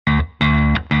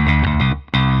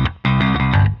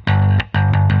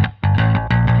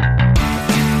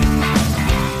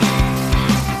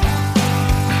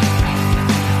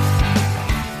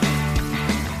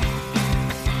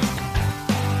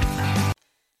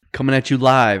Coming at you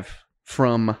live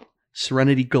from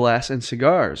Serenity Glass and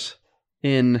Cigars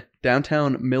in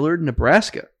downtown Millard,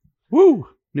 Nebraska. Woo!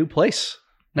 New place.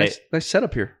 Nice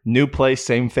setup here. New place,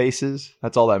 same faces.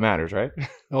 That's all that matters, right?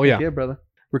 Oh, yeah. Yeah, brother.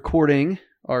 Recording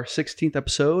our 16th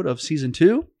episode of Season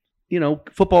 2. You know,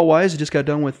 football-wise, we just got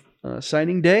done with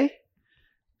signing day.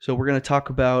 So we're going to talk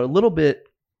about a little bit,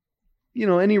 you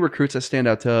know, any recruits that stand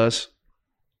out to us.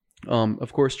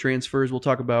 Of course, transfers. We'll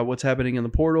talk about what's happening in the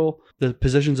portal, the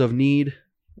positions of need,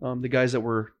 the guys that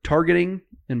we're targeting.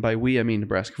 And by we, I mean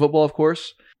Nebraska football, of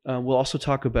course. We'll also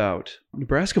talk about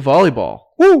Nebraska volleyball.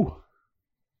 Woo!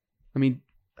 I mean,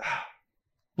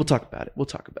 we'll talk about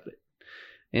it.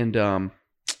 And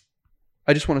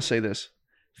I just want to say this.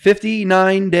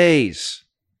 59 days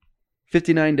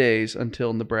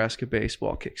until Nebraska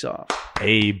baseball kicks off.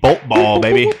 A bolt ball,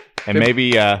 baby. And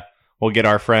maybe we'll get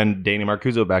our friend Danny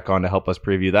Marcuzzo back on to help us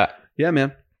preview that. Yeah,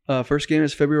 man. First game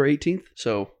is February 18th,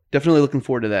 so definitely looking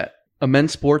forward to that. A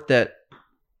men's sport that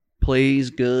plays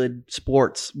good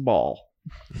sports ball.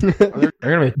 They're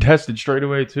going to be tested straight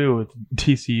away, too, with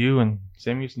TCU and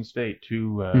Sam Houston State,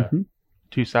 two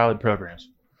solid programs.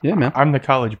 Yeah, man. I'm the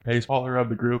college baseballer of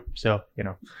the group, so, you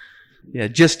know. Yeah,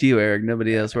 just you, Eric.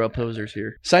 Nobody else. We're all posers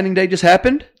here. Signing day just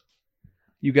happened.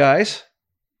 You guys,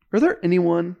 are there any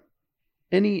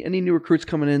new recruits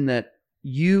coming in that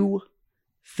you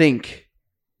think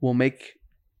will make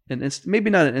maybe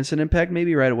not an instant impact,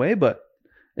 maybe right away, but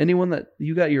anyone that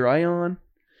you got your eye on?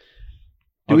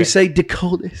 Do we say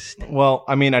DeColdest? Well,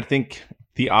 I mean, I think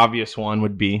the obvious one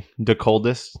would be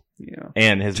DeColdest. Yeah.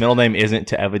 And his middle name isn't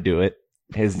to ever do it.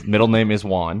 His middle name is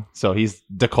Juan, so he's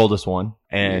the coldest one.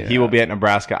 And he will be at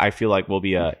Nebraska. I feel like will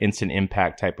be an instant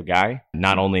impact type of guy,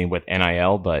 not only with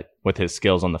NIL, but with his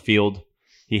skills on the field.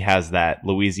 He has that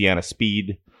Louisiana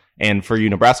speed. And for you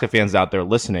Nebraska fans out there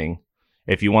listening,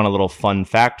 if you want a little fun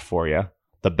fact for you,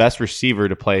 the best receiver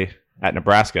to play at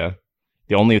Nebraska,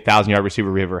 the only 1,000-yard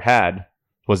receiver we ever had,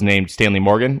 was named Stanley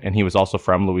Morgan, and he was also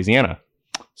from Louisiana.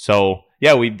 So,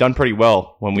 yeah, we've done pretty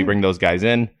well when we bring those guys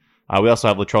in. We also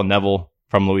have Latrell Neville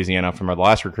from Louisiana from our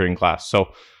last recruiting class.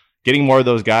 So getting more of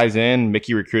those guys in.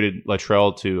 Mickey recruited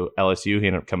Latrell to LSU. He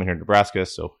ended up coming here to Nebraska,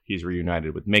 so he's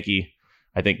reunited with Mickey.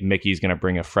 I think Mickey's going to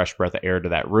bring a fresh breath of air to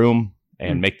that room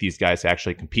and make these guys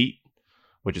actually compete,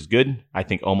 which is good. I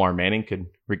think Omar Manning could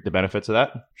reap the benefits of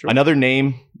that. Sure. Another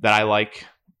name that I like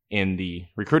in the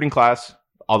recruiting class,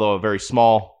 although a very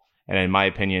small and, in my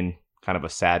opinion, kind of a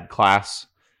sad class,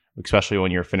 especially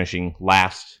when you're finishing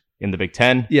last in the Big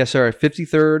Ten. Yeah, sorry,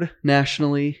 53rd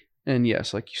nationally, and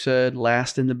yes, like you said,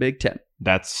 last in the Big Ten.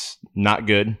 That's not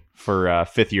good for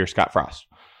fifth-year Scott Frost.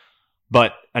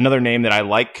 But another name that I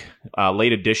like,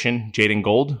 late addition, Jaden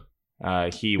Gold.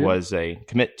 He was a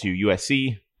commit to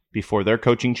USC before their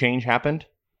coaching change happened,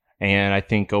 and I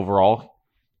think overall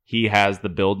he has the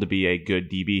build to be a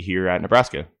good DB here at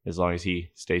Nebraska, as long as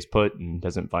he stays put and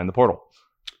doesn't find the portal.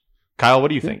 Kyle, what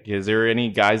do you think? Is there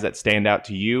any guys that stand out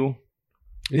to you?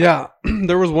 Yeah,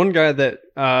 there was one guy that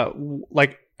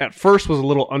at first was a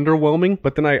little underwhelming,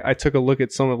 but then I took a look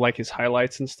at some of like his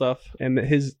highlights and stuff, and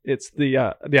it's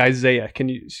the Isaiah. Can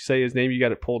you say his name? You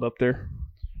got it pulled up there.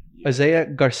 Isaiah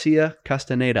Garcia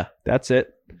Castaneda. That's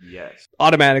it. Yes.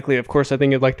 Automatically, of course, I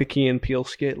think of like the Key and Peele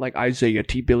skit, like Isaiah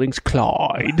T. Billings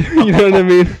Clyde. You know what I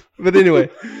mean? But anyway,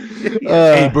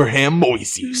 Abraham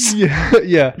Moises.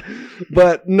 Yeah.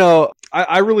 But no,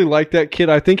 I really like that kid.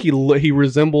 I think he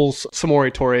resembles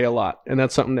Samori Toure a lot, and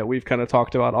that's something that we've kind of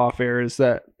talked about off air. Is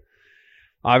that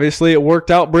obviously it worked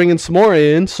out bringing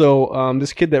Samori in, so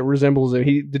this kid that resembles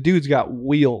him, the dude's got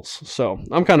wheels. So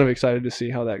I'm kind of excited to see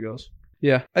how that goes.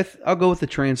 Yeah, I'll go with the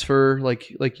transfer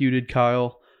like you did,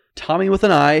 Kyle. Tommy with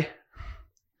an I.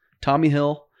 Tommy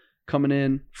Hill coming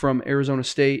in from Arizona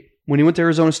State. When he went to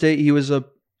Arizona State, he was a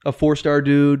 4-star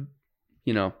dude,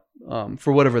 you know,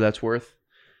 for whatever that's worth.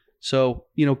 So,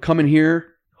 you know, coming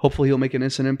here, hopefully he'll make an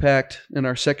instant impact in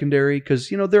our secondary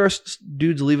because, you know, there are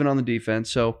dudes leaving on the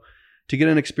defense. So to get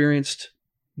an experienced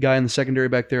guy in the secondary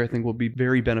back there, I think will be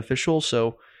very beneficial.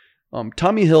 So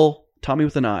Tommy Hill, Tommy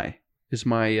with an I, is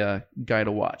my guy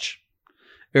to watch.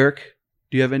 Eric,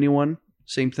 do you have anyone?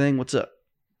 Same thing. What's up?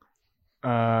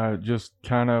 Just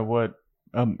kind of what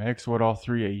what all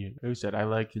three of you said. I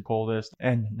like the coldest,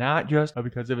 and not just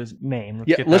because of his name.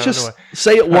 Let's just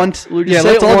say it once.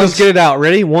 Let's all just get it out.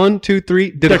 Ready? 1, 2,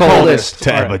 3. The coldest.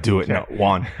 To ever do it. No,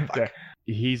 Juan. Okay.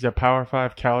 He's a Power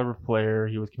 5 caliber player.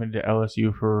 He was committed to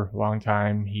LSU for a long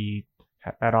time. He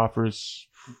had offers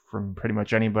from pretty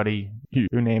much anybody, you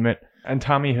name it. And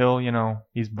Tommy Hill, you know,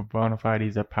 he's bona fide.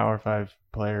 He's a Power 5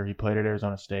 player. He played at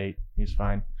Arizona State. He's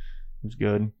fine. who's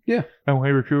good. Yeah. And we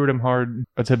recruited him hard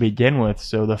to begin with,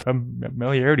 so the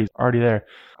familiarity is already there.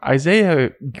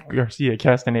 Isaiah Garcia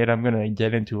Castaneda, I'm going to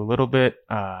get into a little bit.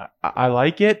 I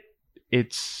like it.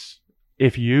 It's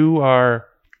if you are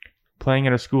playing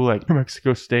at a school like New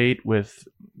Mexico State with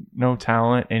no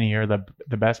talent and you're the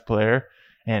best player,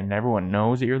 and everyone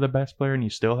knows that you're the best player, and you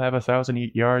still have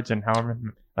 1,000 yards and however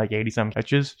like 80 some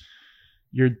catches,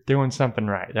 you're doing something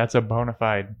right. That's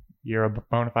you're a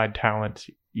bona fide talent.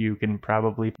 You can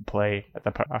probably play at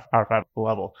the Power 5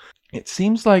 level. It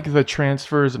seems like the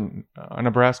transfers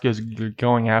Nebraska is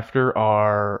going after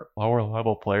are lower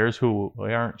level players who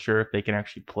we aren't sure if they can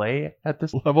actually play at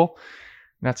this level.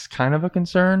 That's kind of a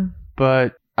concern,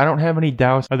 but I don't have any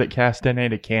doubts that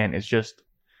Castaneda can. It's just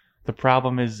the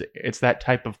problem is it's that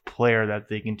type of player that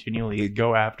they continually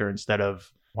go after instead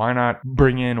of why not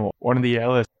bring in one of the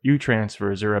LSU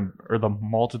transfers or the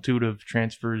multitude of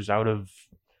transfers out of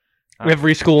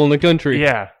every school in the country.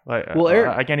 Yeah,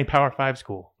 like any Power 5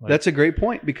 school. That's a great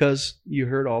point because you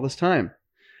heard all this time.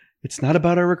 It's not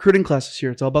about our recruiting classes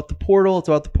here. It's all about the portal. It's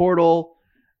about the portal.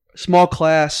 Small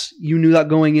class. You knew that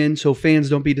going in, so fans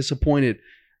don't be disappointed.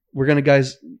 We're going to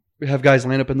have guys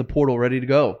line up in the portal ready to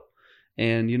go.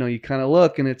 And, you kind of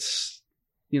look and it's,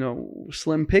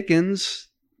 slim pickings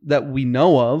that we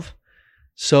know of.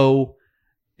 So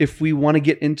if we want to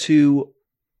get into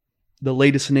the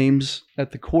latest names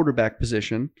at the quarterback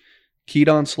position,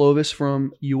 Keaton Slovis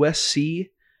from USC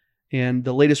and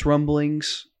the latest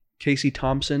rumblings, Casey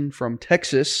Thompson from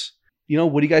Texas.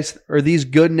 What do you guys, are these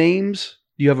good names?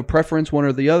 Do you have a preference, one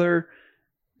or the other?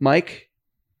 Mike,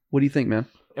 what do you think, man?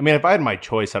 I mean, if I had my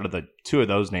choice out of the two of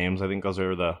those names, I think those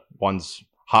are the ones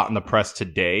hot in the press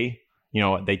today.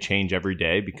 They change every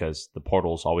day because the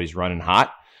portal's always running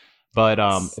hot. But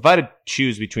if I had to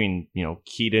choose between,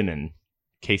 Keaton and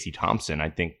Casey Thompson, I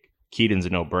think Keaton's a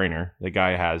no-brainer. The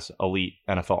guy has elite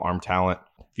NFL arm talent.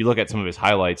 If you look at some of his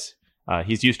highlights,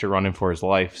 he's used to running for his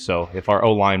life. So if our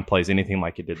O-line plays anything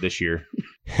like it did this year,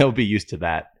 he'll be used to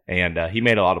that. And he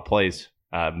made a lot of plays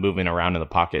moving around in the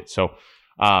pocket. So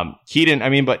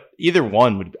Keaton, but either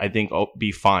one would, I think,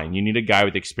 be fine. You need a guy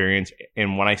with experience.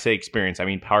 And when I say experience, I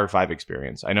mean Power 5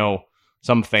 experience. I know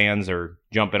some fans are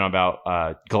jumping about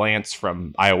Glantz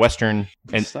from Iowa Western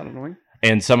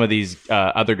and some of these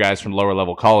other guys from lower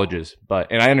level colleges.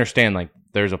 And I understand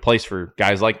there's a place for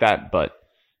guys like that, but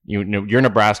you're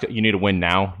Nebraska. You need to win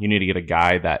now. You need to get a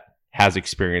guy that has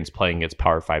experience playing against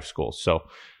Power 5 schools. So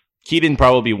Keaton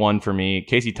probably be one for me.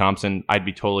 Casey Thompson, I'd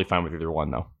be totally fine with either one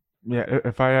though. Yeah,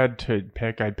 if I had to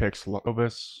pick, I'd pick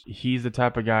Slovis. He's the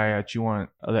type of guy that you want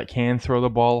that can throw the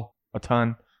ball a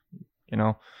ton,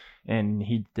 and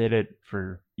he did it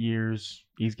for years.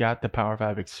 He's got the Power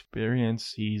 5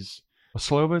 experience.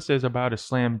 Slovis is about as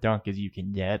slam dunk as you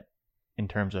can get in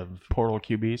terms of portal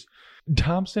QBs.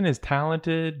 Thompson is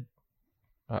talented.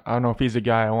 I don't know if he's a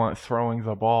guy I want throwing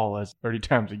the ball as 30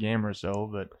 times a game or so,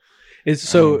 but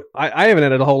I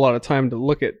haven't had a whole lot of time to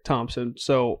look at Thompson.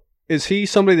 So is he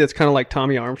somebody that's kind of like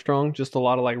Tommy Armstrong, just a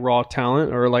lot of raw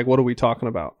talent, or what are we talking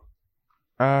about?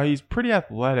 He's pretty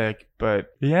athletic,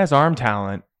 but he has arm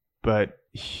talent, but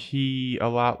he, a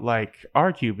lot like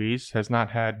our QBs, has not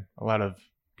had a lot of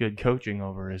good coaching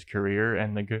over his career,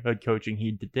 and the good coaching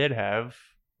he did have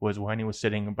was when he was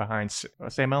sitting behind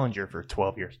Sam Ehlinger for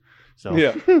 12 years. So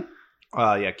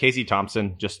yeah. Casey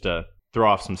Thompson, just to throw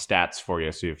off some stats for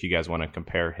you, so if you guys want to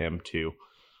compare him to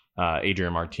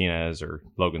Adrian Martinez or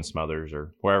Logan Smothers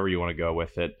or wherever you want to go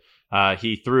with it.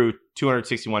 He threw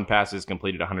 261 passes,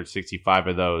 completed 165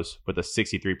 of those with a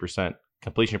 63%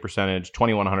 completion percentage,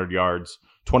 2,100 yards,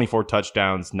 24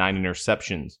 touchdowns, 9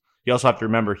 interceptions. You also have to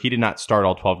remember he did not start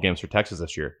all 12 games for Texas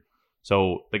this year.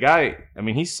 So the guy,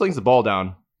 he slings the ball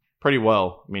down pretty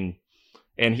well.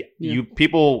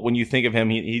 People, when you think of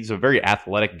him, he's a very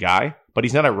athletic guy, but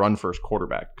he's not a run-first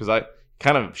quarterback. Because I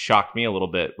kind of shocked me a little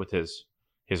bit with his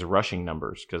rushing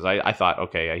numbers, because I thought,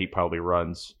 okay, he probably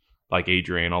runs like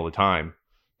Adrian all the time.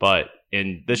 But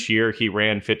in this year, he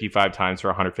ran 55 times for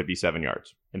 157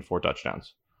 yards and 4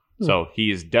 touchdowns. So he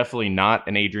is definitely not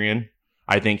an Adrian.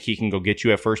 I think he can go get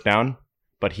you at first down,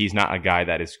 but he's not a guy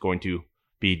that is going to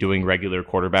be doing regular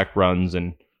quarterback runs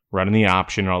and running the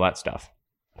option and all that stuff.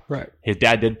 Right. His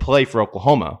dad did play for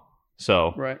Oklahoma.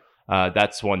 So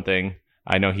that's one thing.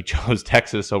 I know he chose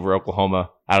Texas over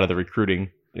Oklahoma out of the recruiting,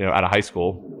 out of high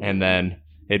school. And then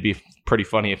it'd be pretty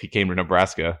funny if he came to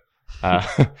Nebraska,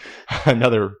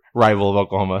 another rival of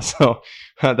Oklahoma. So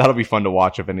that'll be fun to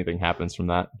watch if anything happens from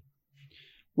that.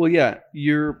 Well, yeah,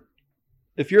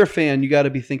 if you're a fan, you got to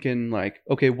be thinking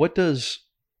okay, what does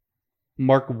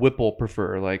Mark Whipple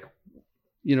prefer?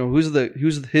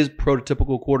 Who's his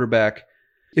prototypical quarterback?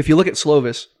 If you look at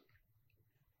Slovis,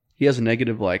 he has a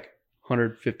negative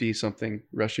 150 something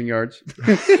rushing yards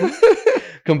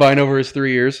combined over his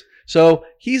 3 years. So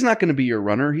he's not going to be your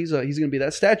runner. He's going to be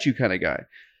that statue kind of guy.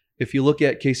 If you look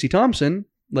at Casey Thompson,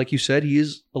 like you said, he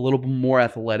is a little bit more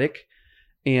athletic.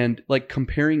 And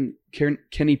comparing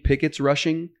Kenny Pickett's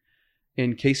rushing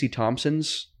and Casey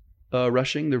Thompson's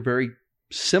rushing, they're very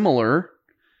similar.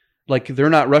 They're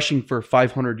not rushing for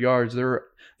 500 yards. They're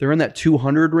in that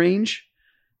 200 range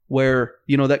where,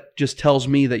 that just tells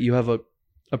me that you have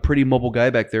a pretty mobile guy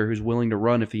back there who's willing to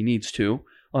run if he needs to,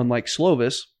 unlike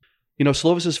Slovis.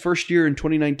 Slovis's first year in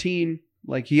 2019,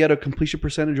 he had a completion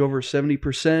percentage over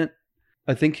 70%.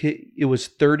 I think it was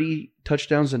 30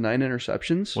 touchdowns and 9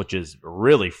 interceptions. Which is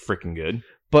really freaking good.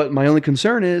 But my only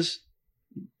concern is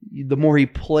the more he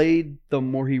played, the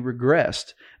more he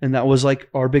regressed. And that was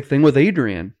our big thing with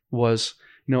Adrian was,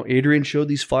 Adrian showed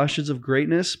these flashes of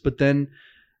greatness, but then,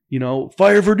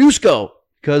 fire Verduzco,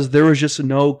 because there was just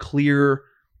no clear,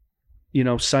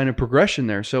 sign of progression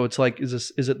there. So it's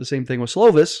is it the same thing with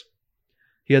Slovis?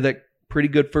 He had that pretty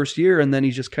good first year, and then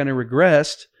he just kind of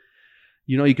regressed.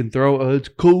 You can throw, it's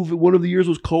COVID. One of the years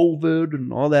was COVID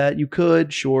and all that. You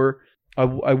could, sure. I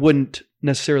wouldn't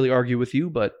necessarily argue with you,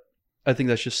 but I think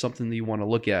that's just something that you want to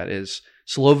look at is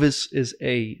Slovis is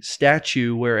a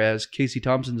statue, whereas Casey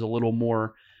Thompson's a little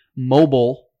more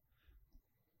mobile.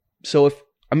 So if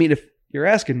you're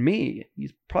asking me,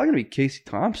 he's probably going to be Casey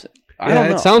Thompson. I don't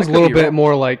know. It sounds a little bit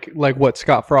more like what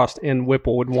Scott Frost and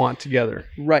Whipple would want together.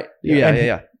 Right.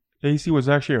 Yeah. AC was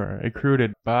actually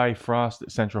recruited by Frost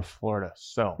at Central Florida.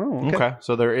 So okay.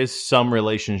 So there is some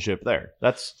relationship there.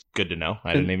 That's good to know.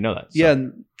 I didn't even know that. So. Yeah.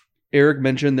 And Eric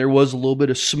mentioned there was a little bit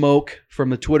of smoke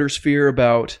from the Twitter sphere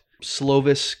about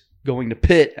Slovis going to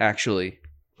Pitt, actually,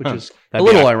 which is a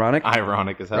little ironic.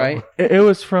 Ironic as hell. Right? It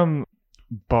was from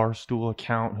Barstool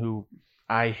account who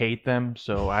I hate them,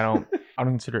 so I don't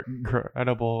consider it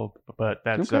credible, but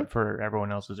that's up for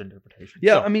everyone else's interpretation.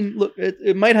 Yeah, so. Look,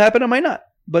 it might happen, it might not.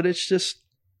 But it's just,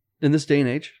 in this day and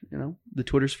age, the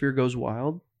Twitter sphere goes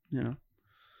wild,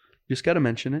 just got to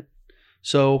mention it.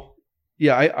 So,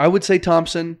 yeah, I would say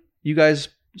Thompson. You guys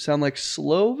sound like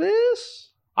Slovis?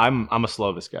 I'm a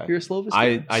Slovis guy. You're a Slovis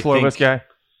guy? Slovis guy?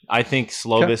 I think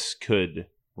Slovis could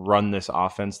run this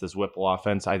offense, this Whipple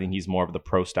offense. I think he's more of the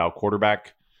pro-style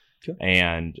quarterback. Okay.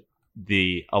 And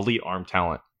the elite arm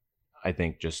talent, I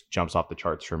think, just jumps off the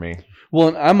charts for me. Well,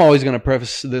 and I'm always going to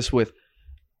preface this with,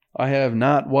 I have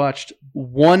not watched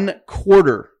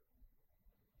 1/4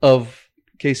 of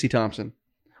Casey Thompson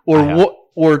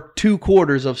or 2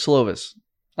 quarters of Slovis.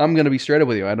 I'm going to be straight up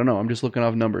with you. I don't know. I'm just looking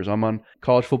off numbers. I'm on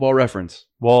College Football Reference.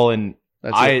 Well, and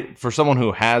for someone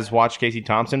who has watched Casey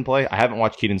Thompson play, I haven't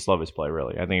watched Keaton Slovis play,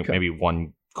 really. I think maybe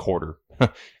 1/4,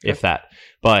 if that.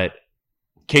 But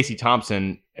Casey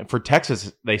Thompson, for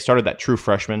Texas, they started that true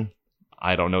freshman.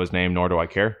 I don't know his name, nor do I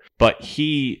care. But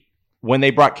when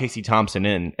they brought Casey Thompson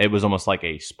in, it was almost like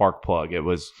a spark plug. It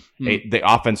was the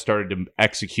offense started to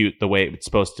execute the way it's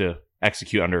supposed to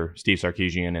execute under Steve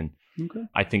Sarkisian, and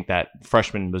I think that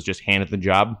freshman was just handed the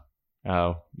job.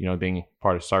 Being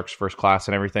part of Sark's first class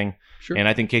and everything. Sure. And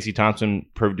I think Casey Thompson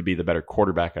proved to be the better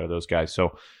quarterback out of those guys.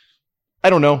 So I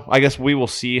don't know. I guess we will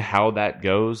see how that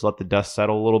goes. Let the dust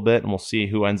settle a little bit, and we'll see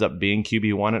who ends up being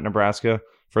QB1 at Nebraska.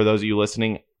 For those of you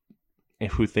listening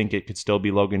who think it could still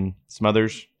be Logan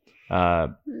Smothers,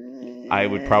 I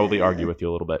would probably argue with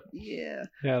you a little bit. Yeah,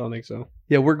 I don't think so.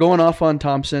 Yeah, we're going off on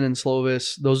Thompson and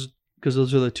Slovis, because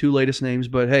those are the 2 latest names.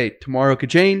 But hey, tomorrow could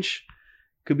change.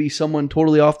 Could be someone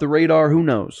totally off the radar. Who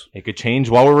knows? It could change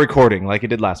while we're recording, like it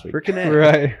did last week.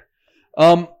 Freaking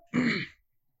Right.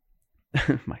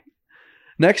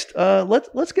 Next,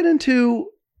 let's get into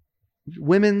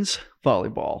women's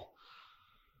volleyball.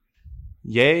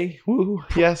 Yay! Woo!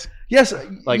 Yes. Yes.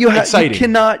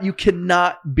 Exciting. You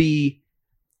cannot be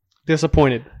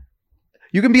disappointed.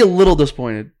 You can be a little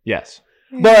disappointed. Yes.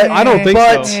 But I don't think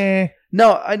so.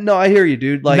 No, I hear you,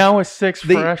 dude. Now with 6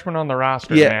 freshmen on the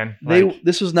roster, man.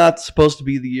 This was not supposed to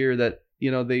be the year that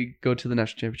they go to the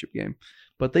national championship game,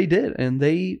 but they did, and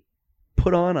they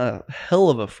put on a hell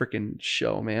of a freaking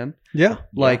show, man. Yeah.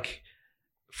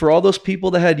 For all those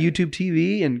people that had YouTube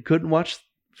TV and couldn't watch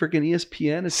freaking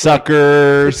ESPN, it's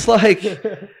suckers. It's like,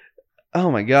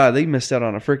 oh my god, they missed out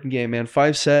on a freaking game, man.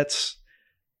 5 sets.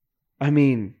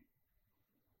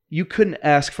 You couldn't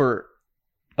ask for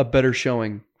a better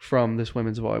showing from this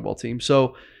women's volleyball team.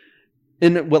 So,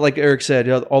 in what, like Eric said,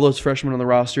 all those freshmen on the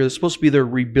roster, it's supposed to be their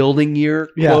rebuilding year,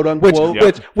 quote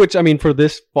unquote. Which for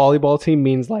this volleyball team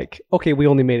means okay, we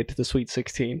only made it to the Sweet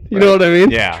 16. You know what I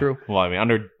mean? Yeah. True. Well,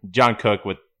 under John Cook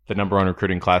with the #1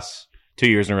 recruiting class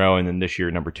 2 years in a row, and then this year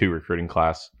number 2 recruiting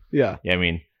class. Yeah. I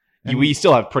mean, we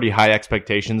still have pretty high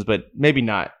expectations, but maybe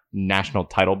not national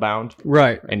title bound.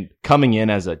 Right. And coming in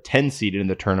as a 10 seed in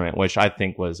the tournament, which I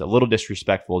think was a little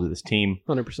disrespectful to this team.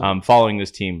 100%. Following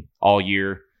this team all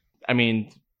year. I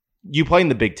mean, you play in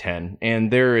the Big Ten,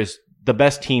 and the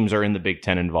best teams are in the Big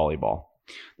Ten in volleyball.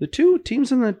 The 2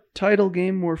 teams in the title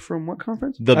game were from what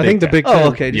conference? I think the Big Ten. Oh,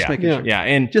 okay. Just making sure. Yeah,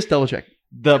 and just double check.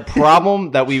 the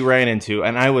problem that we ran into,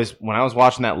 and when I was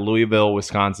watching that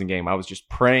Louisville-Wisconsin game, I was just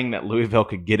praying that Louisville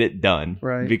could get it done,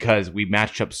 right? Because we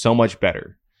matched up so much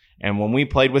better. And when we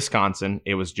played Wisconsin,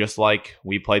 it was just like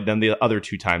we played them the other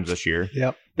 2 times this year.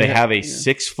 Yep. They have a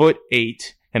 6'8"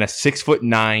 and a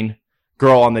 6'9"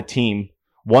 girl on the team.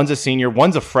 One's a senior,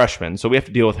 one's a freshman, so we have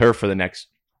to deal with her for the next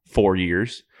 4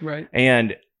 years. Right.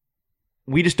 And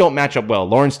we just don't match up well.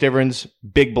 Lauren Stivrins,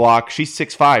 big block. She's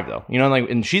 6'5", though.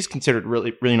 And she's considered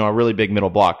really, a really big middle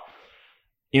block.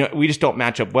 We just don't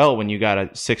match up well when you got a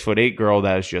 6'8" girl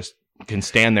that is just can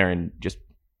stand there and just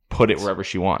put it wherever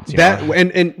she wants.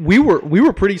 And we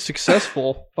were pretty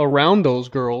successful around those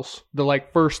girls the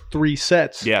first 3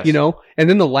 sets. Yes. And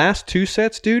then the last 2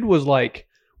 sets, dude, was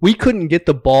we couldn't get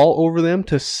the ball over them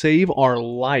to save our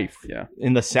life. Yeah.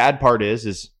 And the sad part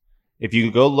is if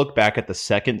you go look back at the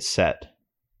second set,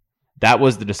 that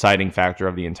was the deciding factor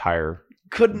of the entire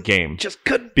game. Just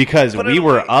couldn't. Because we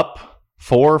were up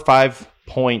 4 or 5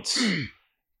 points.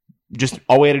 Just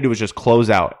all we had to do was just close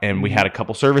out. And we had a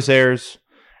couple service errors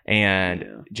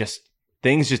and just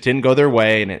things just didn't go their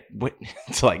way. And it went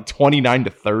to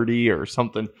 29-30 or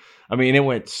something. I mean, it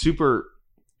was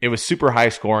super high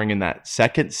scoring in that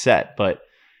second set. But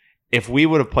if we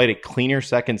would have played a cleaner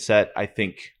second set, I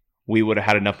think we would have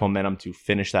had enough momentum to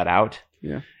finish that out.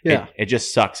 Yeah. It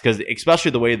just sucks because especially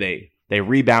the way they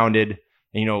rebounded,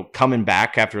 coming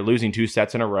back after losing 2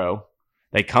 sets in a row.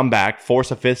 They come back, force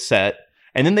a 5th set,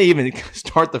 and then they even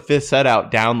start the 5th set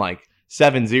out down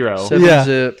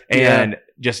 7-0. And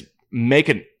just make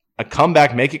a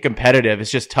comeback, make it competitive.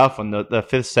 It's just tough on the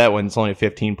 5th set when it's only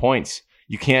 15 points.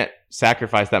 You can't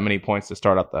sacrifice that many points to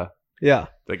start up the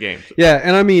game. Yeah,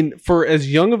 and I mean, for as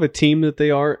young of a team that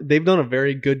they are, they've done a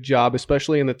very good job,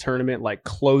 especially in the tournament,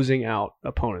 closing out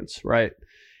opponents, right?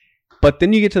 But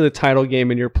then you get to the title game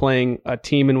and you're playing a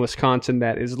team in Wisconsin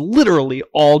that is literally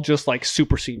all just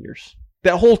super seniors.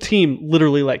 That whole team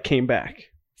literally came back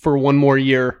for one more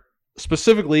year,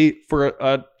 specifically for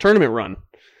a tournament run.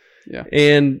 Yeah.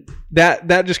 And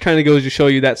that just kind of goes to show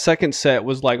you that second set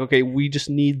was okay, we just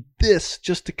need this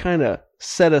just to kind of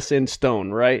set us in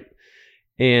stone, right?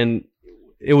 And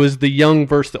it was the young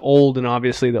versus the old, and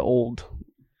obviously the old.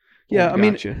 Yeah, I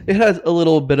mean, it has a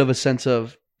little bit of a sense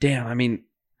of, damn, I mean,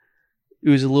 it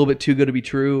was a little bit too good to be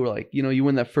true. You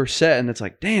win that first set, and it's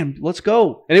damn, let's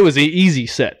go. And it was an easy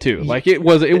set, too. It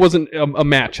wasn't a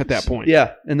match at that point.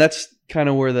 Yeah, and that's kind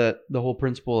of where the whole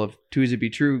principle of too easy to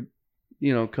be true,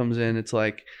 comes in. It's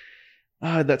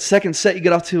that second set, you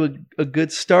get off to a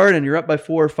good start, and you're up by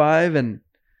 4 or 5, and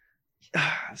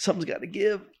something's got to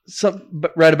give.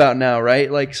 But right about now, right?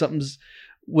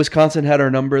 Wisconsin had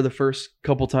our number the first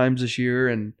couple times this year,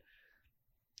 and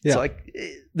it's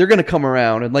they're going to come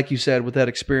around. And like you said, with that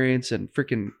experience and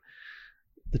freaking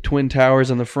the Twin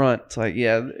Towers on the front, it's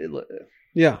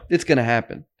it's going to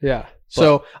happen. Yeah.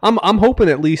 So I'm hoping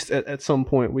at least at some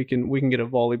point we can get a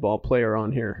volleyball player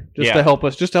on here to help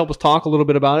us talk a little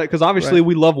bit about it, because obviously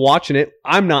we love watching it.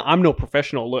 I'm no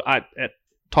professional at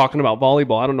talking about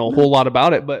volleyball. I don't know a whole lot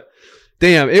about it, but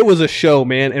damn, it was a show,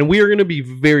 man, and we are going to be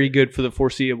very good for the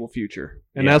foreseeable future,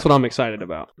 and that's what I'm excited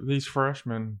about. These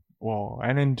freshmen,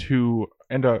 and into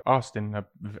Austin,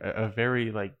 a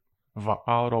very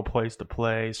volatile place to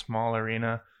play, small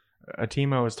arena. A team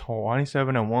that was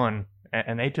 27-1,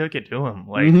 and they took it to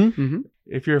them.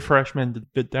 If you're a freshman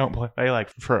that don't play like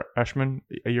freshman,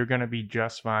 you're going to be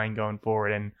just fine going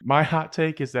forward. And my hot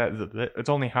take is that it's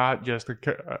only hot just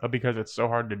because it's so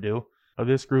hard to do.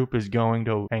 This group is going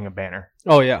to hang a banner.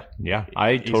 Oh, yeah. Yeah,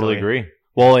 I totally agree.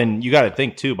 Well, and you got to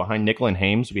think, too, behind Nicklin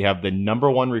Hames, we have the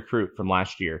number 1 recruit from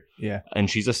last year. Yeah. And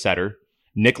she's a setter.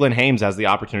 Nicklin Hames has the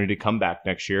opportunity to come back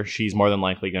next year. She's more than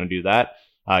likely going to do that.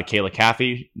 Kayla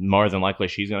Caffey, more than likely,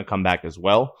 she's going to come back as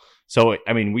well. So,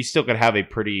 I mean, we still could have a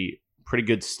pretty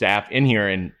good staff in here.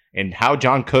 And how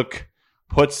John Cook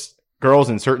puts girls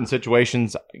in certain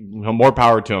situations, more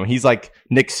power to him. He's like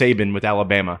Nick Saban with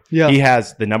Alabama. Yeah. He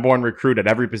has the number 1 recruit at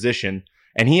every position.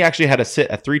 And he actually had to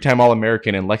sit a 3-time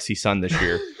All-American in Lexi Sun this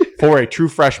year for a true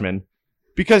freshman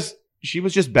because she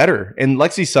was just better. And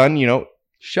Lexi Sun,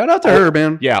 shout out to her,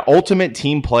 man. Yeah, ultimate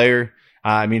team player.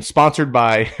 Sponsored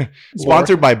by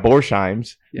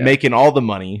Borsheim's, making all the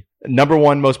money. Number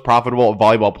 1 most profitable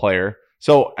volleyball player.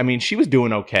 So, I mean, she was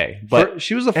doing okay, but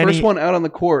she was the first one out on the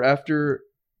court after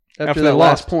that they last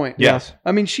lost. point. yes.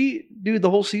 I mean, the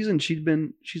whole season she's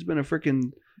been a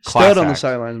freaking Class stud on the act.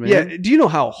 sidelines, man. Yeah. Do you know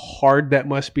how hard that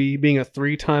must be being a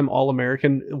 3-time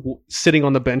All-American sitting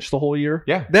on the bench the whole year?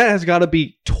 Yeah. That has got to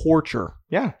be torture.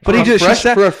 Yeah. But for, he just, she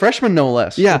sat, for a freshman, no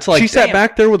less. yeah, it's like she sat damn.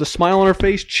 back there with a smile on her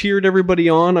face, cheered everybody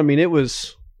on. I mean, it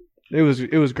was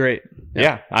great.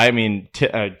 Yeah. I mean,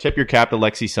 tip your cap to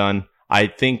Lexi Sun. I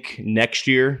think next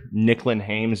year, Nicklin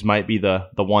Hames might be the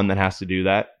one that has to do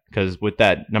that, because with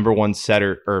that number one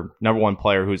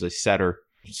player who's a setter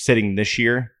sitting this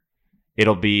year,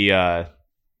 it'll be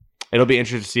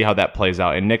interesting to see how that plays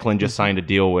out. And Nicklin just signed a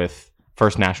deal with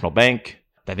First National Bank,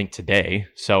 I think today.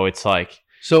 So it's like,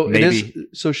 So maybe,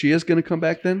 So she is going to come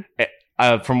back then.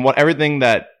 from everything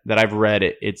that I've read,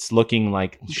 it's looking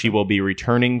like she will be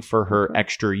returning for her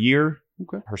extra year,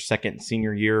 her second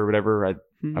senior year or whatever.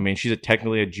 I mean, she's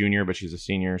technically a junior, but she's a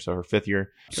senior, so her 5th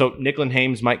year. So Nicklin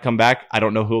Hames might come back. I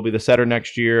don't know who will be the setter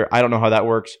next year. I don't know how that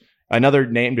works. Another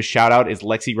name to shout out is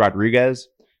Lexi Rodriguez.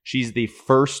 She's the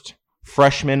first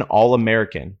freshman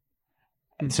All-American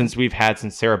since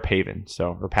Sarah Pavin.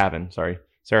 Sarah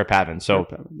Pavin. So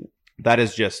that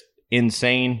is just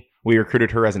insane. We recruited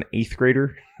her as an 8th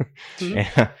grader.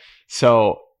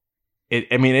 So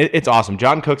it's awesome.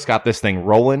 John Cook's got this thing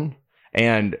rolling,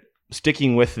 and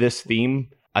sticking with this theme,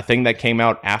 a thing that came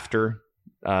out after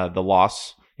the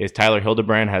loss is Tyler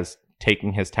Hildebrand has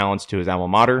taken his talents to his alma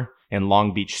mater in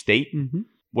Long Beach State,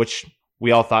 which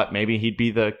we all thought maybe he'd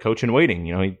be the coach in waiting.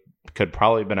 You know, he could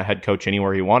probably have been a head coach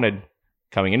anywhere he wanted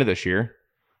coming into this year.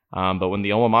 But when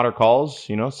the alma mater calls,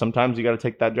 you know, sometimes you got to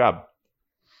take that job.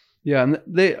 Yeah, and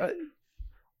they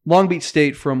Long Beach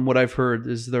State, from what I've heard,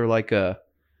 is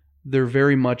they're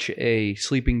very much a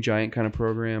sleeping giant kind of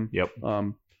program. Yep.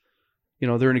 You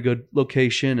know, they're in a good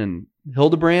location, and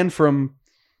Hildebrand, from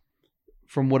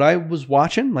what I was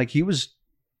watching, like, he was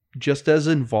just as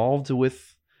involved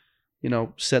with, you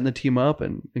know, setting the team up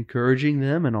and encouraging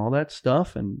them and all that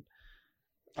stuff. And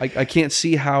I can't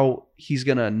see how he's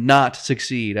going to not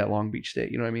succeed at Long Beach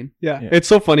State. You know what I mean? Yeah. It's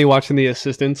so funny watching the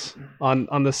assistants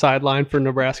on the sideline for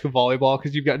Nebraska volleyball,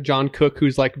 because you've got John Cook,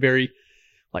 who's like very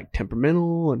like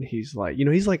temperamental, and he's like, you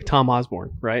know, he's like Tom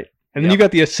Osborne, right? And then you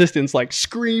got the assistants like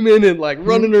screaming and like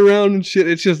running around and shit.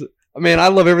 It's just, man, I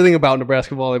love everything about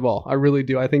Nebraska volleyball. I really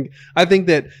do. I think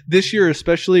that this year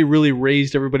especially really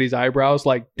raised everybody's eyebrows.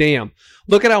 Like, damn,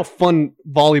 look at how fun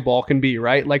volleyball can be,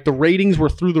 right? Like, the ratings were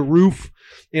through the roof,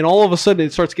 and all of a sudden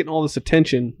it starts getting all this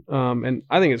attention. And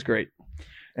I think it's great.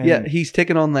 And yeah, he took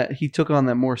on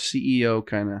that more CEO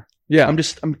kind of. Yeah.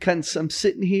 I'm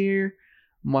sitting here,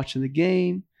 I'm watching the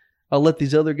game. I'll let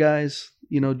these other guys,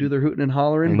 you know, do their hooting and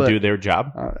hollering, but do their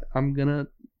job.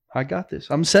 I got this.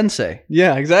 I'm sensei.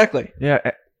 Yeah, exactly.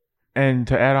 Yeah, and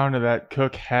to add on to that,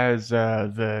 Cook has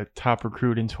the top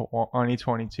recruit in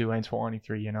 2022 and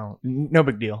 2023. You know, no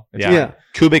big deal. Yeah.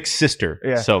 Kubik's sister.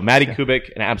 Yeah. So Maddie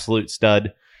Kubik, an absolute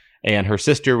stud, and her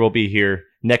sister will be here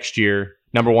next year.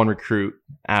 Number 1 recruit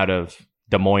out of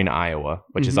Des Moines, Iowa,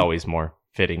 which is always more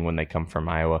fitting when they come from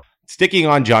Iowa. Sticking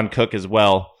on John Cook as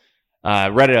well.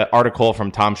 Read an article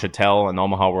from Tom Chattel in the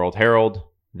Omaha World Herald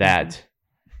that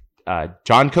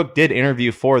John Cook did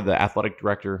interview for the athletic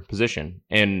director position,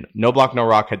 and No Block No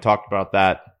Rock had talked about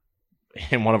that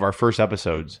in one of our first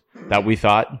episodes, that we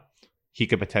thought he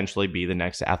could potentially be the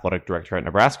next athletic director at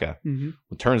Nebraska.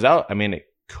 It turns out, I mean, it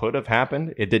could have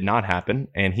happened. It did not happen,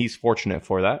 and he's fortunate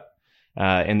for that.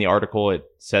 In the article, it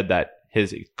said that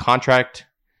his contract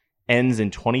ends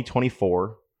in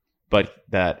 2024, but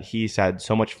that he's had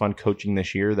so much fun coaching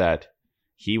this year that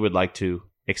he would like to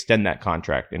extend that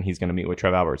contract, and he's going to meet with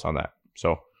Trev Alberts on that.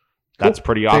 So that's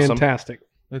pretty awesome. Fantastic.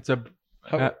 That's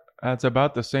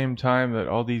about the same time that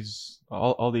all these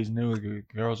new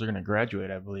girls are going to graduate,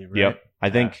 I believe. Right?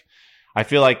 Yep. I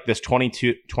feel like this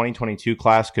 2022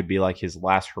 class could be like his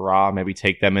last hurrah. Maybe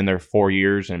take them in their 4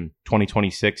 years, and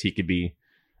 2026 he could be,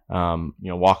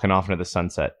 walking off into the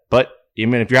sunset. But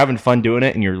even if you're having fun doing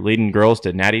it and you're leading girls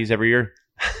to natties every year,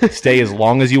 stay as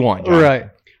long as you want, John. Right.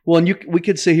 Well, and we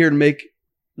could sit here and make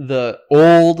the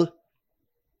old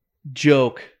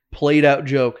joke, played out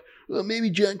joke. Well, maybe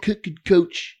John Cook could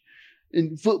coach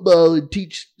in football and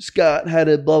teach Scott how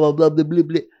to blah, blah, blah, blah, blah,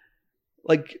 blah.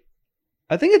 Like,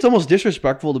 I think it's almost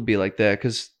disrespectful to be like that,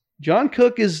 because John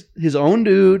Cook is his own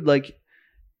dude. Like,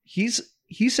 he's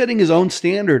setting his own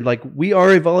standard. Like, we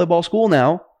are a volleyball school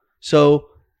now. So,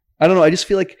 I don't know. I just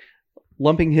feel like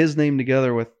lumping his name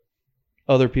together with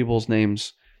other people's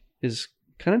names is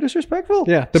Kind of disrespectful.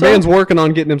 Yeah, the So, man's working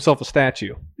on getting himself a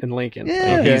statue in Lincoln. Yeah.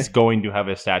 And Okay. he's going to have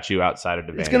a statue outside of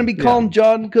Devaney. It's going to be called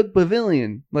John Cook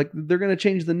Pavilion. Like, they're going to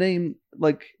change the name.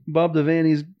 Like, Bob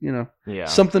Devaney's, yeah.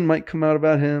 something might come out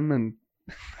about him and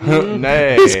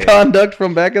Nay. his conduct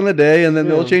from back in the day, and then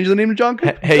they'll Yeah. change the name to John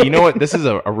Cook. Hey, you know what? This is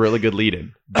a really good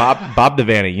lead-in. Bob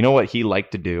Devaney, you know what he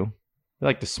liked to do? He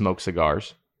liked to smoke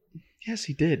cigars. Yes,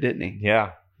 he did, didn't he?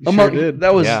 Yeah. Sure did.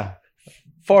 That was Yeah.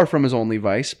 far from his only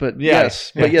vice, but Yeah.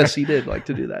 yes. But yes, he did like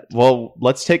to do that. Well,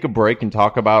 let's take a break and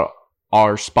talk about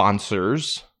our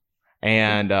sponsors.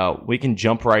 And we can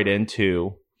jump right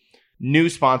into new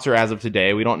sponsor as of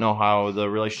today. We don't know how the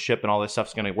relationship and all this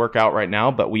stuff's going to work out right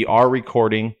now, but we are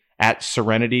recording at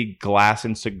Serenity Glass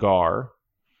and Cigar.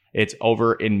 It's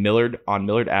over in Millard on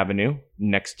Millard Avenue,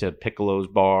 next to Piccolo's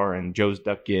Bar and Joe's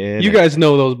Duck Inn. You guys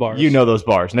know those bars. You know those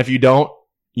bars. And if you don't,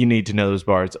 you need to know those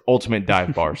bars. Ultimate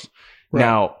dive bars. Right.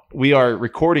 Now, we are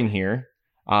recording here.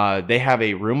 They have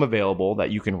a room available that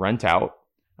you can rent out.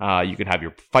 You can have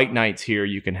your fight nights here.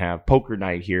 You can have poker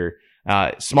night here.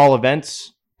 Small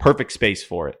events, perfect space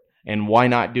for it. And why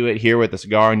not do it here with a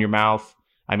cigar in your mouth?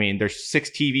 I mean, there's 6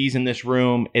 TVs in this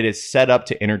room. It is set up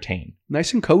to entertain.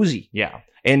 Nice and cozy. Yeah.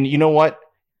 And you know what?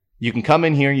 You can come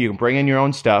in here. You can bring in your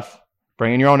own stuff,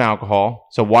 bring in your own alcohol.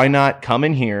 So why not come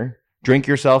in here, drink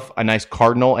yourself a nice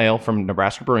Cardinal Ale from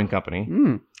Nebraska Brewing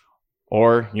Company,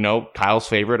 or, Kyle's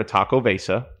favorite, a Taco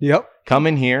Vesa. Yep. Come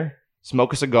in here,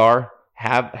 smoke a cigar,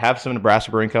 have some Nebraska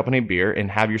Brewing Company beer,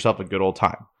 and have yourself a good old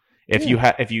time.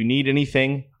 If you need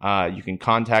anything, you can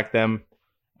contact them.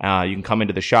 You can come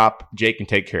into the shop. Jake can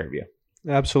take care of you.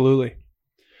 Absolutely.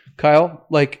 Kyle,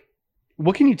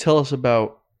 what can you tell us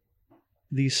about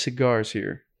these cigars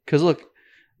here? Because look,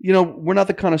 we're not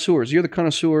the connoisseurs. You're the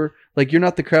connoisseur. You're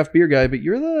not the craft beer guy, but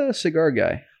you're the cigar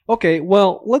guy. Okay,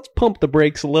 well, let's pump the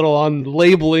brakes a little on the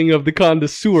labeling of the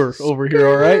connoisseur over here,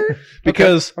 all right?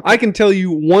 Because I can tell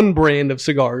you one brand of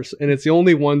cigars, and it's the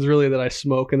only ones really that I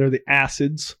smoke, and they're the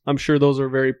acids. I'm sure those are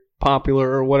very popular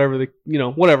or whatever,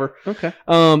 whatever. Okay.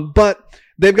 But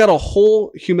they've got a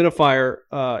whole humidifier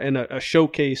and a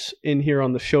showcase in here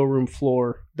on the showroom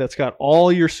floor that's got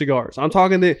all your cigars. I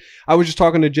was just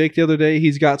talking to Jake the other day.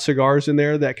 He's got cigars in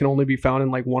there that can only be found in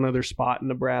one other spot in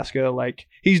Nebraska.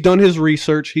 He's done his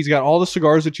research. He's got all the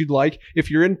cigars that you'd like.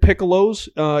 If you're in Piccolo's,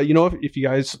 if you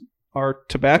guys are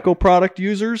tobacco product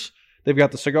users, they've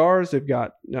got the cigars, they've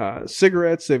got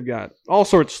cigarettes, they've got all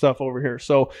sorts of stuff over here.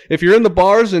 So if you're in the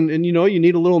bars and you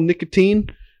need a little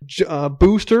nicotine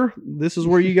booster, this is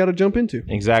where you got to jump into.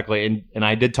 Exactly. And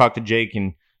I did talk to Jake,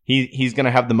 and he's going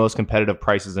to have the most competitive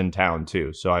prices in town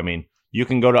too. So, I mean, you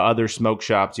can go to other smoke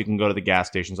shops, you can go to the gas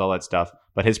stations, all that stuff,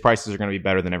 but his prices are going to be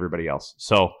better than everybody else.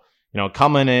 So,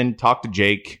 come in, talk to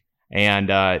Jake. And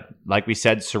like we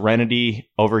said,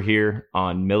 Serenity over here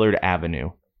on Millard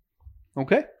Avenue.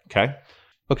 Okay. Okay.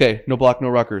 Okay. No block, no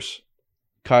rockers.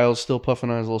 Kyle's still puffing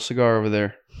on his little cigar over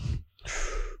there.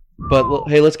 But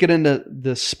hey, let's get into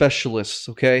the specialists,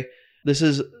 okay? This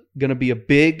is going to be a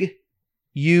big,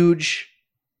 huge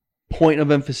point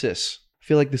of emphasis. I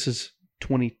feel like this is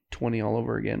 2020 all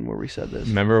over again where we said this.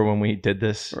 Remember when we did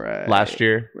this last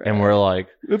year? Right. And we're like,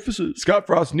 Emphasis. Scott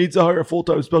Frost needs to hire a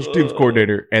full-time special teams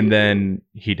coordinator. And then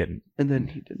he didn't.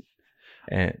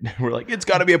 And we're like, it's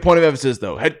got to be a point of emphasis,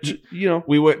 though.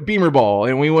 We went Beamer Ball,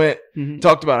 and we went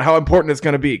talked about how important it's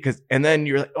going to be. And then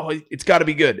you're like, oh, it's got to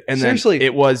be good. And seriously, then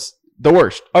it was the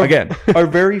worst again. Our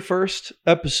very first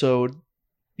episode,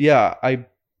 I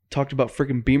talked about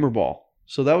freaking Beamer Ball.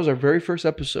 So that was our very first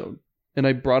episode. And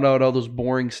I brought out all those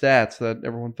boring stats that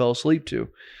everyone fell asleep to.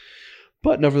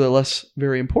 But nevertheless,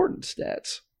 very important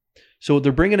stats. So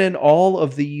they're bringing in all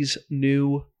of these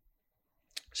new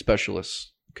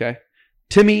specialists, okay?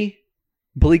 Timmy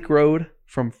Bleak Road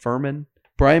from Furman.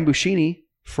 Brian Buscini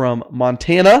from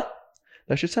Montana.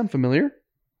 That should sound familiar,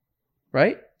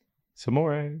 right?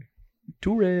 Samore.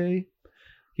 Toure.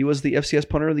 He was the FCS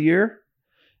Punter of the Year.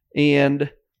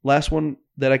 And last one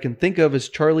that I can think of is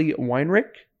Charlie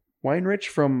Weinrich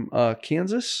from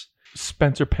Kansas.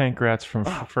 Spencer Pankratz from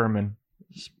Furman.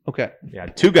 Okay. Yeah,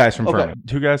 2 guys from Furman.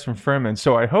 2 guys from Furman.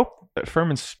 So I hope that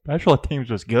Furman's special teams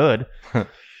was good.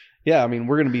 Yeah, I mean,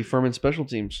 we're going to be Furman special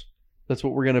teams. That's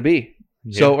what we're going to be.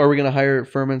 Yeah. So are we going to hire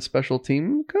Furman special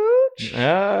team coach?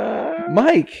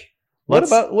 Mike,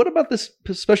 what about this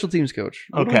special teams coach?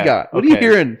 What do we got? What are you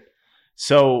hearing?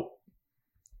 So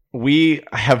we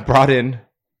have brought in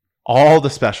all the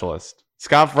specialists.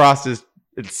 Scott Frost is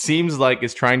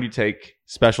trying to take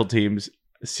special teams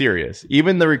serious.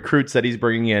 Even the recruits that he's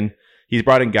bringing in, he's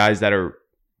brought in guys that are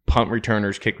punt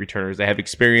returners, kick returners. They have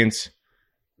experience,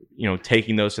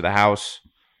 taking those to the house.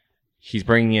 He's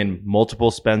bringing in multiple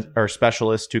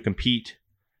specialists to compete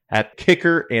at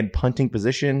kicker and punting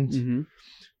positions. Mm-hmm.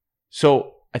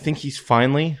 So I think he's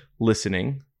finally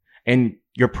listening, and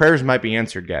your prayers might be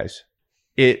answered, guys.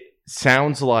 It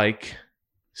sounds like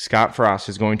Scott Frost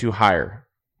is going to hire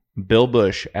Bill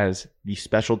Bush as the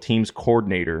special teams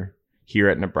coordinator here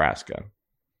at Nebraska.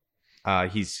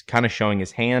 He's kind of showing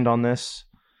his hand on this.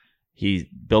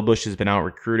 Bill Bush has been out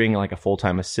recruiting like a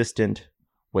full-time assistant,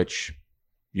 which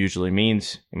usually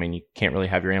means, you can't really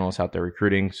have your analysts out there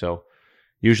recruiting, so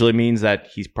usually means that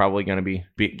he's probably going to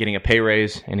be getting a pay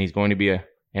raise, and he's going to be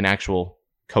an actual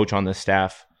coach on this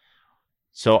staff.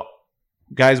 So,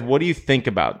 guys, what do you think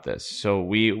about this? So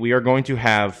we are going to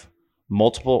have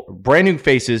multiple brand new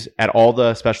faces at all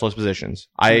the specialist positions.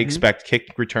 I expect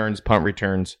kick returns, punt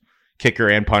returns, kicker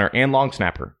and punter, and long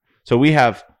snapper. So we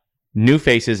have new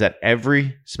faces at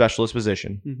every specialist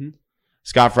position. Mm-hmm.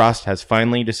 Scott Frost has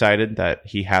finally decided that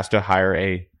he has to hire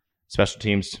a special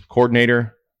teams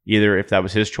coordinator, either if that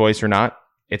was his choice or not.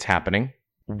 It's happening.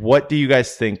 What do you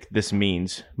guys think this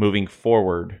means moving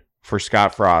forward for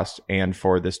Scott Frost and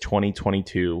for this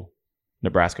 2022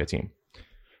 Nebraska team?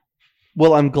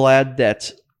 Well, I'm glad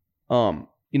that, a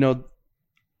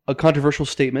controversial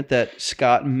statement that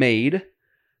Scott made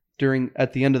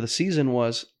at the end of the season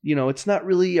was, it's not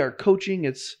really our coaching,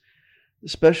 it's the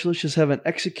specialists just haven't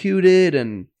executed,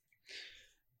 and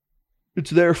it's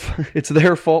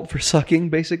their fault for sucking,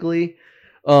 basically.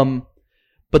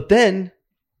 But then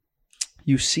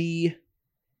you see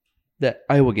that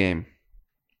Iowa game,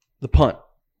 the punt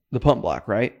block,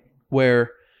 right? Where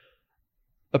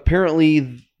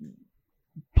apparently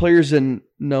players didn't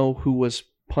know who was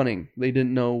punting. They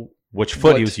didn't know which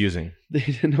foot he was using. They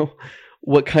didn't know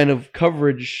what kind of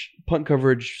punt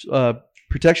coverage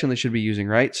protection they should be using,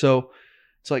 right? So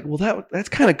it's like, well, that's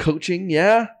kind of coaching,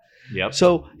 yeah. Yep.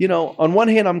 So, on one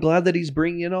hand, I'm glad that he's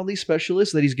bringing in all these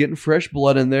specialists, that he's getting fresh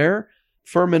blood in there,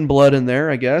 Furman blood in there,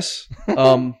 I guess.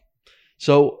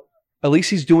 So at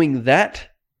least he's doing that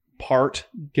part,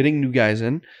 getting new guys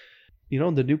in.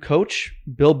 The new coach,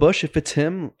 Bill Bush, if it's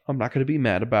him, I'm not going to be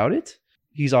mad about it.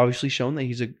 He's obviously shown that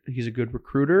he's a good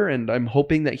recruiter, and I'm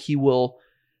hoping that he will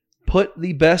put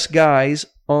the best guys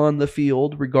on the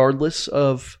field regardless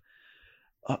of,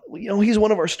 he's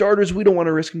one of our starters. We don't want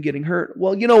to risk him getting hurt.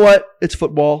 Well, you know what? It's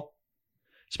football.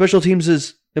 Special teams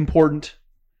is important,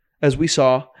 as we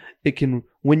saw. It can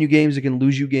win you games. It can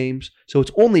lose you games. So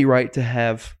it's only right to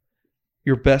have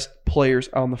your best players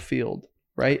on the field,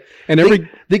 right? And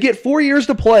they get 4 years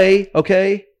to play,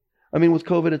 okay? With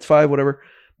COVID, it's 5, whatever.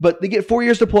 But they get 4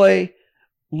 years to play.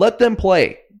 Let them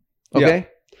play, okay?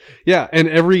 Yeah, and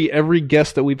every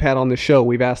guest that we've had on the show,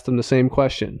 we've asked them the same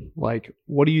question. Like,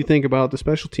 what do you think about the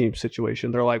special teams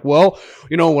situation? They're like, well,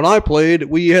 when I played,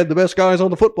 we had the best guys on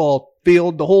the football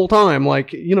field the whole time. Like,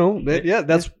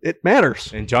 it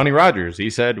matters. And Johnny Rodgers,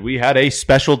 he said we had a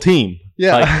special team.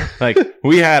 Yeah. Like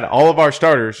we had all of our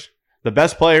starters, the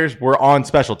best players were on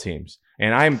special teams.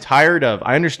 And I'm tired of,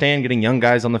 I understand getting young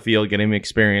guys on the field, getting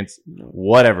experience,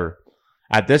 whatever.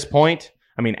 At this point,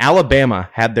 Alabama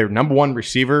had their number one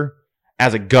receiver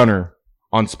as a gunner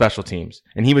on special teams,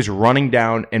 and he was running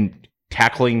down and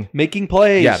tackling. Making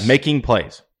plays. Yeah, making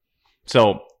plays.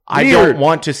 So I don't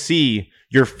want to see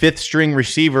your fifth string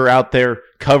receiver out there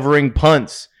covering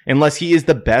punts unless he is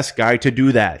the best guy to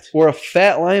do that. Or a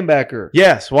fat linebacker.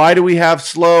 Yes. Why do we have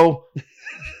slow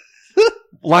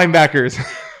linebackers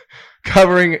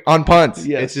covering on punts?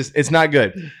 Yes. It's not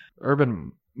good.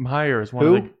 Urban Meyer is one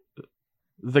of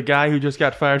the guy who just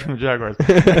got fired from the Jaguars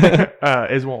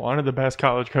is one of the best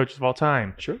college coaches of all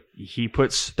time. Sure. He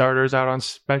puts starters out on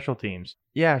special teams.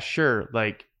 Yeah, sure.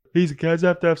 Like, these guys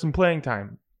have to have some playing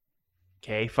time.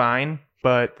 Okay, fine.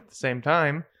 But at the same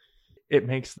time, it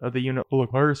makes the unit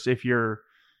look worse if your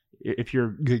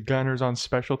good gunners on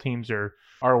special teams are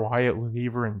Wyatt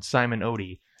Lever and Simon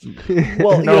Odie.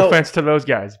 Well, no offense to those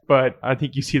guys, but I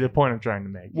think you see the point I'm trying to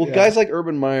make. Well, guys like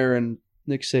Urban Meyer and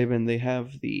Nick Saban, they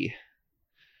have the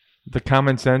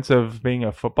common sense of being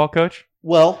a football coach?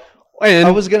 Well, and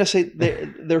I was going to say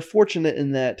they're fortunate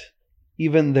in that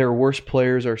even their worst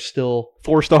players are still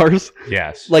 4 stars.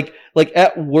 Yes. Like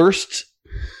at worst,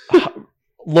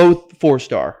 low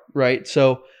 4-star, right?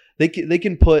 So they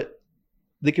can put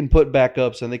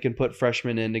backups and they can put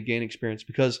freshmen in to gain experience,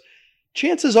 because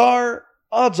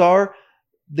odds are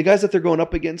the guys that they're going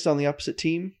up against on the opposite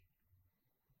team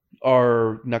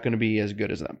are not going to be as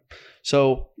good as them.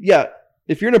 So, yeah,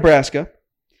 if you're Nebraska,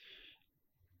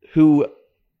 who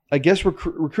I guess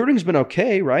recruiting's been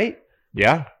okay, right?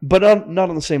 Yeah. But not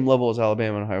on the same level as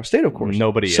Alabama and Ohio State, of course.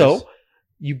 Nobody is. So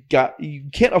you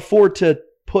can't afford to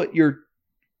put your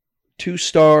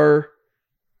 2-star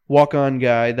walk-on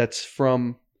guy that's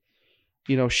from,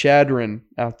 Shadron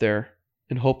out there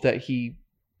and hope that he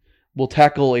will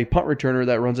tackle a punt returner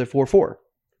that runs a 4.4.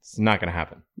 It's not going to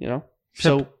happen.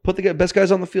 So put the best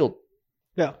guys on the field.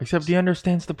 Yeah. Except he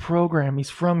understands the program. He's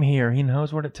from here. He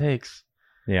knows what it takes.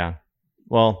 Yeah.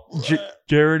 Well,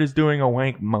 Jared is doing a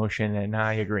wank motion, and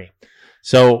I agree.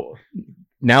 So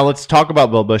now let's talk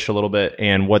about Bill Busch a little bit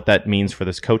and what that means for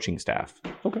this coaching staff.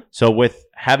 Okay. So with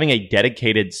having a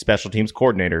dedicated special teams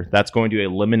coordinator, that's going to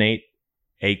eliminate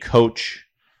a coach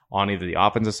on either the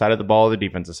offensive side of the ball or the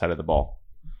defensive side of the ball.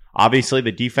 Obviously,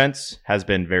 the defense has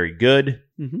been very good.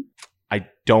 Mm-hmm. I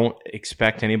don't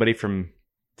expect anybody from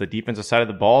the defensive side of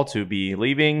the ball to be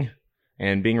leaving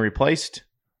and being replaced.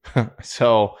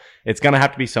 So it's going to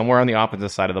have to be somewhere on the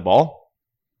offensive side of the ball.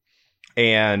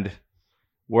 And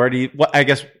let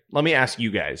me ask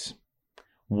you guys,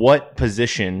 what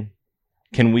position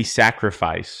can we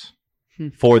sacrifice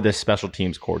for this special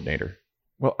teams coordinator?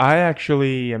 Well, I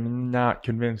actually am not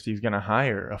convinced he's going to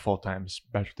hire a full-time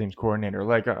special teams coordinator.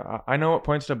 Like, I know it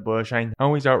points to Bush. I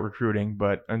know he's out recruiting,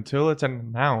 but until it's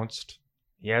announced,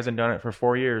 he hasn't done it for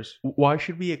 4 years. Why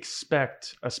should we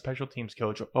expect a special teams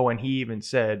coach? Oh, and he even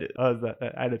said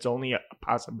that it's only a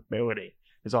possibility,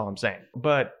 is all I'm saying.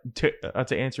 But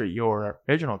to answer your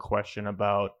original question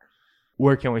about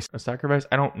where can we sacrifice,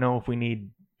 I don't know if we need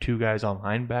 2 guys on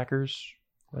linebackers.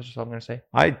 That's just all I'm going to say.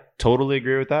 I totally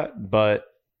agree with that, but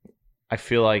I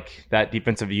feel like that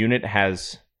defensive unit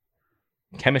has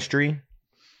chemistry.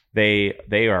 They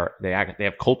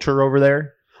have culture over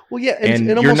there. Well, yeah, and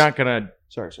almost, you're not going to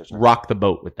sorry. rock the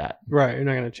boat with that. Right. You're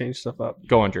not going to change stuff up.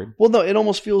 Go on, Jared. Well, no, it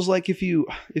almost feels like if you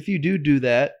do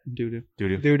that, Do.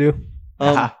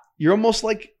 you're almost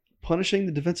like punishing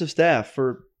the defensive staff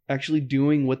for actually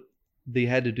doing what they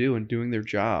had to do and doing their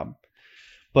job.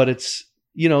 But it's,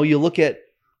 you look at,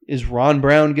 is Ron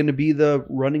Brown going to be the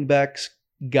running backs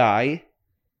guy?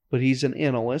 But he's an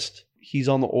analyst. He's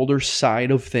on the older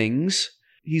side of things.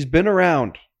 He's been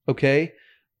around. Okay.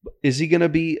 Is he going to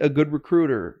be a good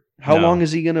recruiter? How long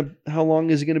is he going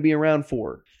to be around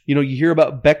for? You hear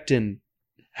about Becton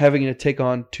having to take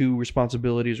on 2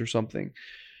 responsibilities or something.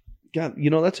 God,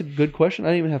 that's a good question. I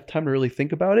didn't even have time to really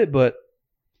think about it, but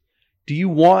do you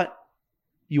want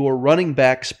your running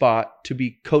back spot to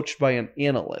be coached by an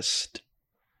analyst?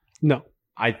 No.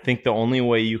 I think the only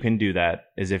way you can do that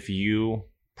is if you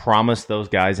promise those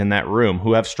guys in that room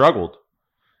who have struggled.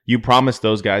 You promise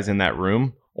those guys in that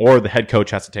room, or the head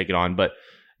coach has to take it on, but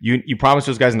you promise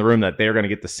those guys in the room that they're going to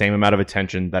get the same amount of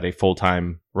attention that a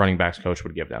full-time running backs coach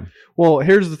would give them. Well,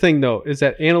 here's the thing, though, is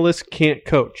that analysts can't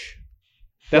coach.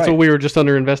 That's Right. what we were just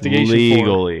under investigation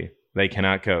Legally, they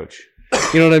cannot coach.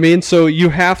 for. You know what I mean? So you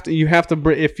have to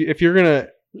if you're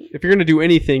gonna do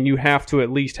anything, you have to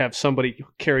at least have somebody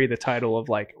carry the title of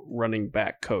like running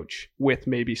back coach with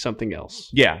maybe something else.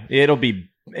 Yeah, it'll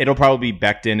probably be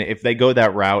Becton. If they go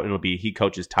that route, it'll be he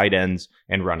coaches tight ends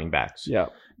and running backs. Yeah.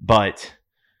 But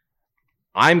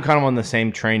I'm kind of on the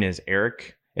same train as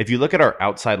Eric. If you look at our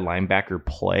outside linebacker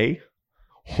play,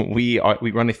 we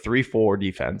run a 3-4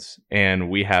 defense, and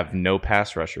we have no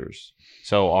pass rushers.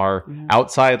 So our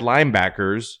outside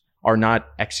linebackers are not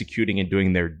executing and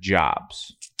doing their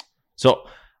jobs. So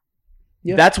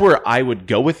that's where I would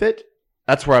go with it.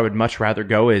 That's where I would much rather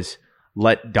go, is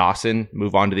let Dawson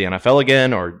move on to the NFL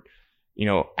again, or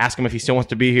ask him if he still wants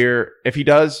to be here. If he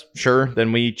does, sure,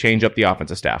 then we change up the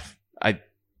offensive staff.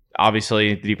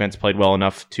 Obviously the defense played well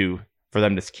enough for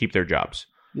them to keep their jobs.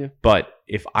 Yeah. But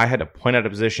if I had to point out a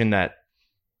position that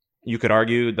you could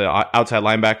argue the outside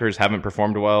linebackers haven't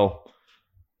performed well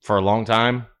for a long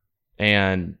time,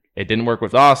 and it didn't work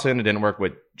with Dawson, it didn't work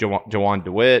with Jawan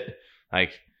DeWitt,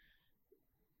 like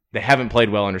they haven't played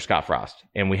well under Scott Frost,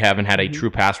 and we haven't had a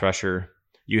true pass rusher.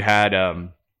 You had,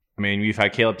 we've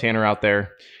had Caleb Tanner out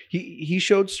there. He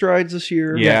showed strides this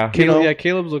year. Yeah.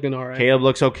 Caleb's looking all right. Caleb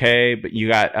looks okay, but you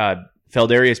got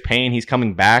Feldarius Payne. He's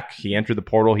coming back. He entered the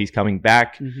portal. He's coming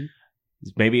back. Mm-hmm.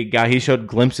 Maybe a guy, he showed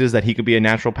glimpses that he could be a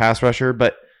natural pass rusher,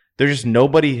 but there's just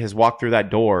nobody has walked through that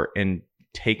door and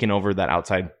taken over that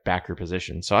outside backer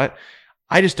position. So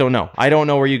I just don't know. I don't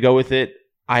know where you go with it.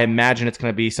 I imagine it's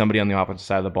going to be somebody on the offensive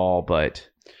side of the ball, but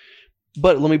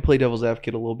let me play devil's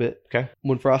advocate a little bit. Okay.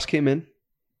 When Frost came in,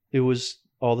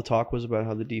 all the talk was about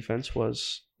how the defense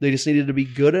was, they just needed to be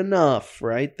good enough,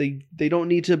 right? They don't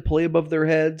need to play above their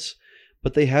heads,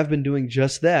 but they have been doing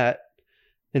just that.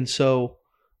 And so,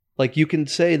 like, you can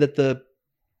say that the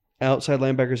outside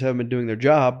linebackers haven't been doing their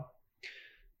job.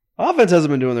 Offense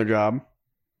hasn't been doing their job.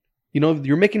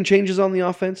 You're making changes on the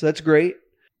offense. That's great.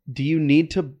 Do you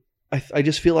need to? I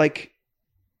just feel like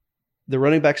the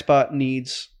running back spot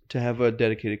needs to have a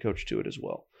dedicated coach to it as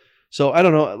well. So I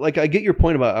don't know. Like, I get your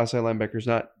point about outside linebackers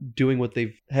not doing what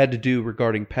they've had to do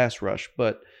regarding pass rush,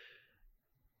 but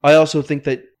I also think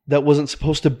that wasn't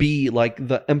supposed to be like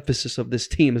the emphasis of this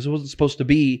team. This wasn't supposed to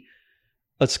be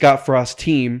a Scott Frost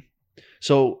team.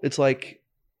 So it's like,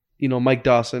 Mike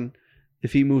Dawson,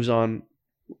 if he moves on,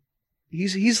 he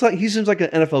seems like an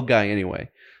NFL guy anyway.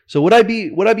 So would I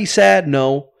be sad?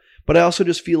 No. But I also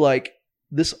just feel like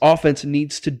this offense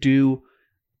needs to do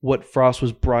what Frost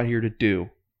was brought here to do.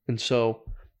 And so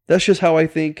that's just how I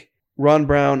think. Ron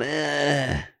Brown,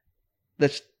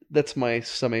 that's my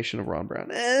summation of Ron Brown.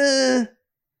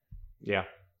 Yeah,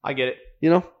 I get it.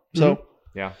 So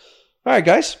Yeah. All right,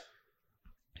 guys.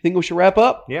 You think we should wrap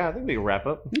up? Yeah, I think we can wrap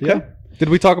up. Okay. Yeah. Did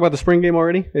we talk about the spring game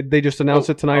already? They just announced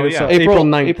it tonight. yeah. It's April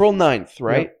 9th. April 9th,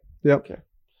 right? Yep. Okay.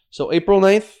 So April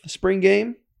 9th, the spring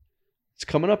game. It's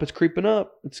coming up. It's creeping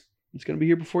up. It's going to be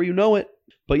here before you know it.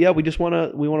 But yeah, we want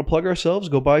to plug ourselves.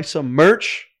 Go buy some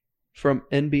merch from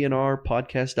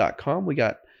NBNRpodcast.com. We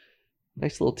got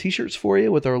nice little t-shirts for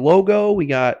you with our logo. We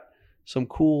got some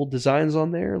cool designs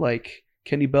on there, like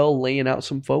Kenny Bell laying out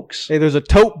some folks. Hey, there's a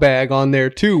tote bag on there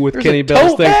too with There's Kenny a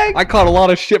Bell's tote thing. bag? I caught a lot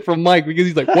of shit from Mike because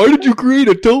he's like, "Why did you create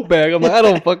a tote bag?" I'm like, "I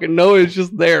don't fucking know. It's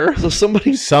just there." So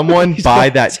Someone buy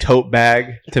that tote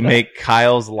bag to make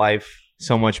Kyle's life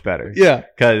so much better. Yeah,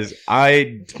 Because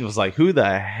I was like, who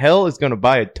the hell is going to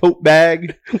buy a tote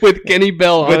bag with Kenny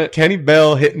Bell on with it. Kenny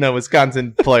Bell hitting a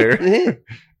Wisconsin player?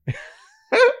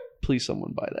 Please,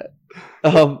 someone buy that.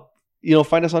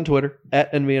 Find us on Twitter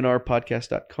at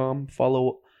NBNRpodcast.com.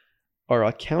 Follow our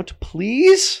account,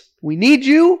 please. We need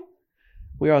you.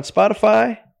 We are on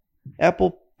Spotify,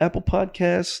 Apple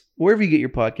Podcasts, wherever you get your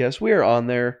podcasts. We are on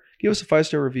there. Give us a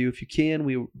 5-star review if you can.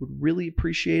 We would really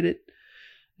appreciate it.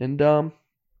 And I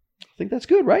think that's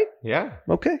good, right? Yeah.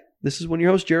 Okay. This is your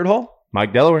host, Jared Hall.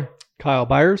 Mike Delaware. Kyle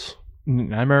Byers.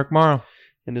 I'm Eric Morrow.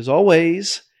 And as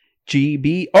always,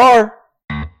 GBR.